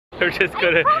We're just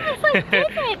gonna. I promise I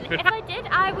didn't. If I did,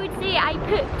 I would say I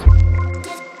pooped.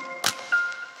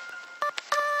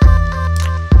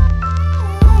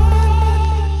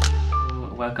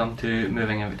 Welcome to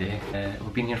Moving Every Day.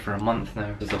 We've been here for a month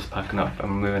now. It's us packing up and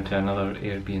we're moving to another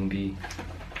Airbnb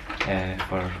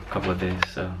for a couple of days.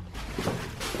 So.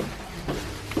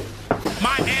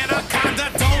 My anaconda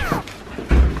don't.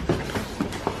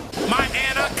 My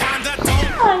anaconda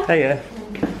don't. Hiya.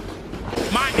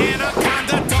 My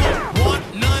anaconda don't want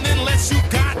none unless you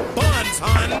got buns,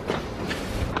 hun.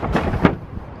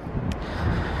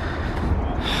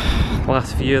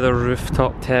 Last view of the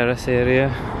rooftop terrace area.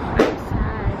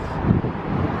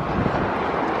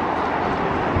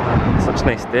 Such a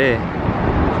nice day.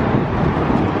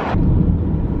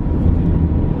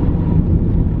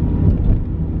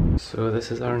 So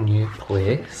this is our new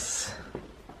place.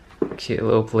 Cute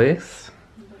little place.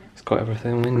 It's got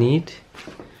everything we need.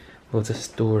 Loads of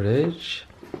storage.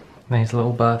 Nice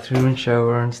little bathroom and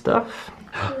shower and stuff.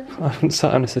 I haven't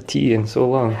sat on a settee in so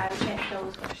long.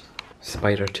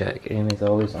 Spider check. Amy's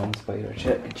always on spider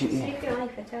check. Save your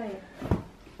life, I tell you.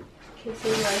 Okay,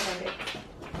 save your life, Andrew.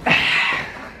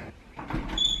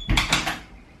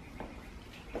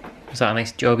 Was that a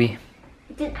nice jobby?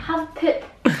 I didn't have poop.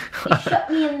 You shut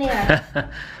me in there.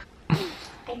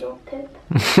 I don't poop.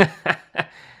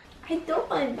 I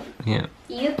don't. Yeah.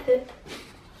 You poop.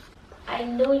 I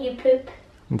know you poop.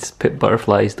 You just put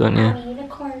butterflies, don't you? I'm a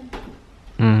unicorn.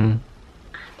 Mm-hmm.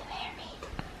 I'm the mermaid.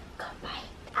 Goodbye.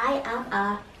 I am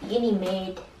a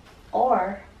uni-maid.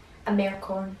 Or a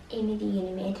mercorn. Amy the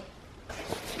uni-maid.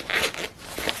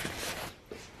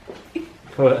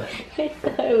 What? I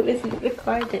thought it wasn't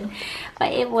recording,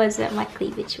 but it wasn't. My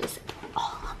cleavage was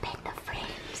all up in the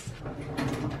frames.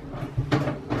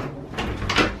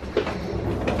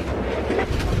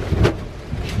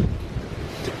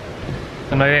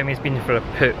 So now Amy's been for a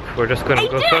poop. We're just gonna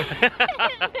go for.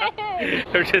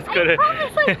 We're just gonna. I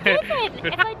promise I didn't.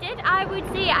 If I did, I would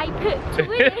say I pooped.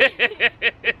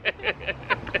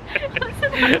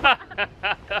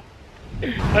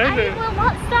 I will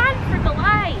not stand for the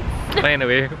lies.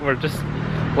 Anyway, we're just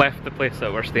left the place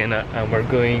that we're staying at and we're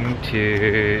going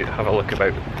to have a look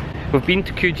about. We've been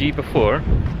to Coogee before.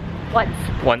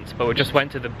 Once, but we just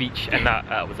went to the beach and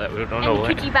that was it. We don't know.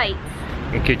 And Coogee Bites.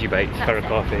 And Coogee Bites for a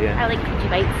coffee, yeah. I like Coogee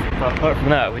Bites. But apart from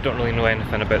that, we don't really know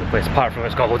anything about the place, apart from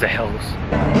it's got loads of hills.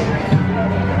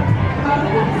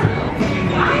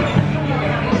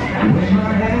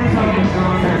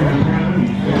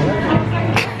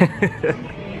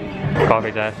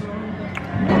 Coffee time.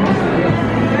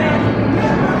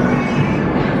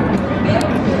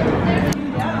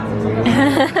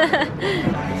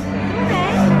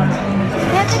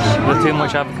 Not too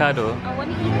much avocado. I want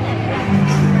to eat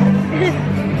it.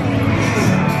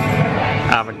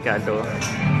 Avocado.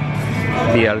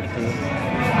 BLT.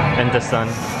 And the sun.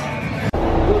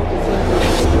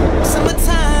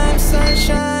 Summertime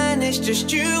sunshine, it's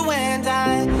just you and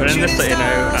I. We're in the city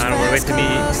now and we're waiting to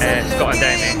meet Scott and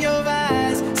Demi.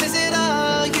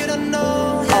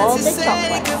 All the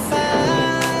chocolates.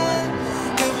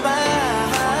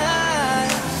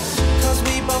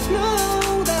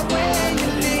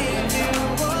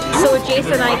 So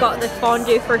Jason and I got the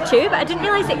fondue for two, but I didn't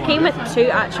realise it came with two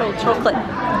actual chocolate.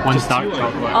 One dark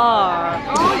chocolate.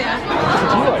 Oh yeah.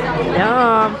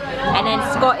 Yum. And then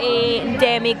Scotty and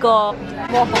Demi got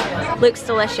waffles. Looks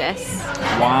delicious.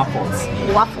 Waffles.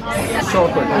 Waffles.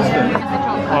 Chocolate, isn't it?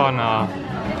 Oh no.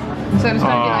 So it was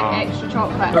going to be like extra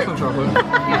chocolate. That's not chocolate.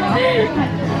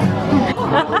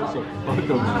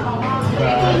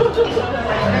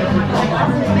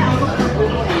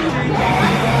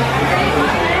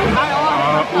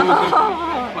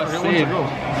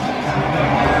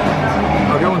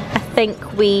 I think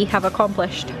we have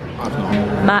accomplished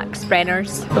Max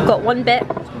Brenners. We've got one bit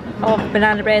of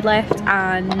banana bread left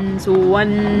and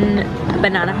one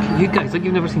banana. You guys, like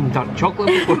you've never seen dark chocolate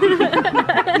before.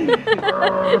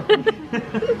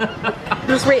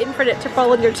 Just waiting for it to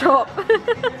fall on your top.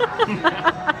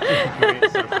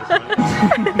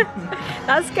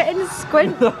 That's getting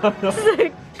squint.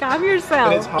 Calm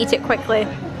yourself. Eat it quickly.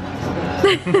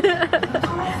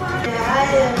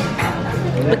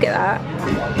 Look at that.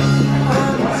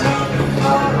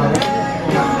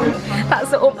 That's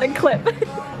the opening clip.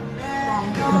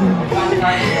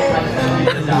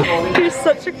 You're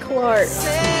such a Clark.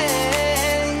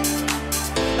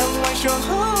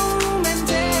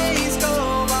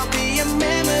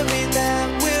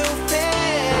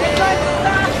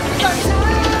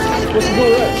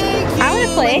 I want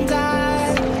to play.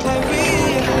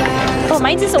 Oh,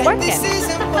 mine's isn't working.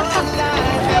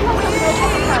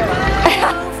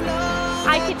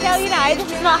 I could tell you now,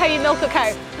 this is not how you milk a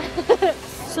cow.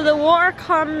 So the water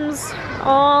comes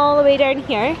all the way down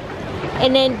here,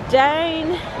 and then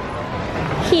down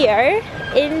here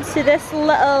into this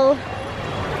little,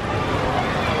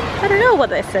 I don't know what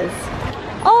this is.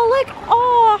 Oh look,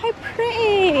 oh how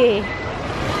pretty.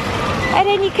 And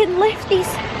then you can lift these.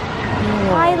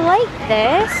 I like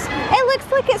this. It looks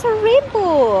like it's a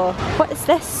rainbow. What is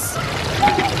this?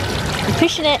 I'm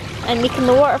pushing it and making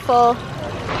the waterfall.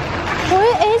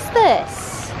 What is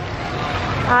this?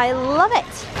 I love it.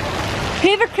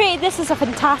 Whoever created this is a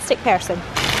fantastic person.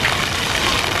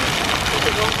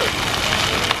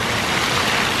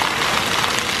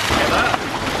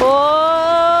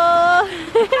 Oh!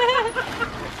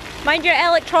 Mind your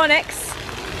electronics.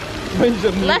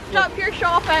 Lift up your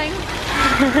shopping.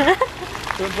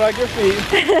 Don't drag your feet.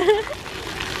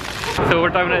 So we're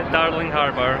down at Darling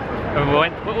Harbour and we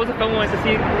went, what was the film we went to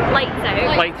see? Lights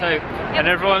Out. Lights Out. And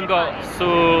everyone got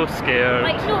so scared.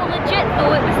 Like no, legit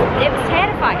though, it was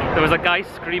terrifying. There was a guy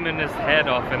screaming his head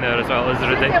off in there as well. It was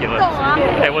ridiculous.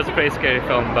 It was a pretty scary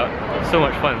film, but so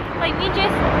much fun. Like we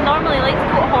just normally like to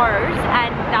go to horrors,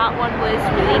 and that one was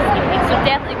really scary. So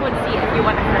definitely go and see it if you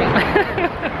want to hurry.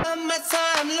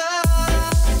 Summertime love.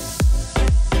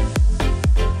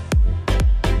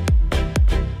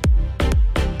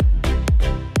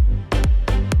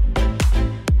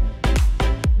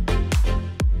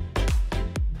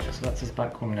 So that's us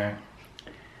back home now.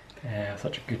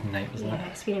 Such a good night, wasn't it? Yeah,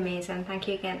 it's been amazing. Thank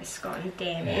you again to Scott and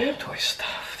Demi. Yeah, totally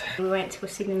stuffed. We went to go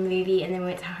see the movie and then we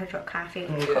went to Hard Rock Cafe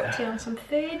with a cocktail and some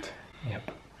food.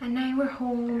 Yep. And now we're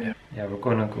home. Yeah, we're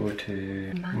going to go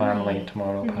to Manly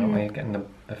tomorrow apparently, getting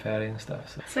the ferry and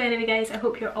stuff. So anyway guys, I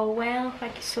hope you're all well.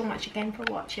 Thank you so much again for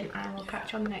watching and we'll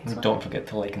catch you on the next one. Don't forget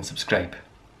to like and subscribe.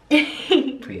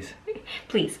 Please.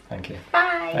 Please. Thank you.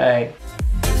 Bye. Bye.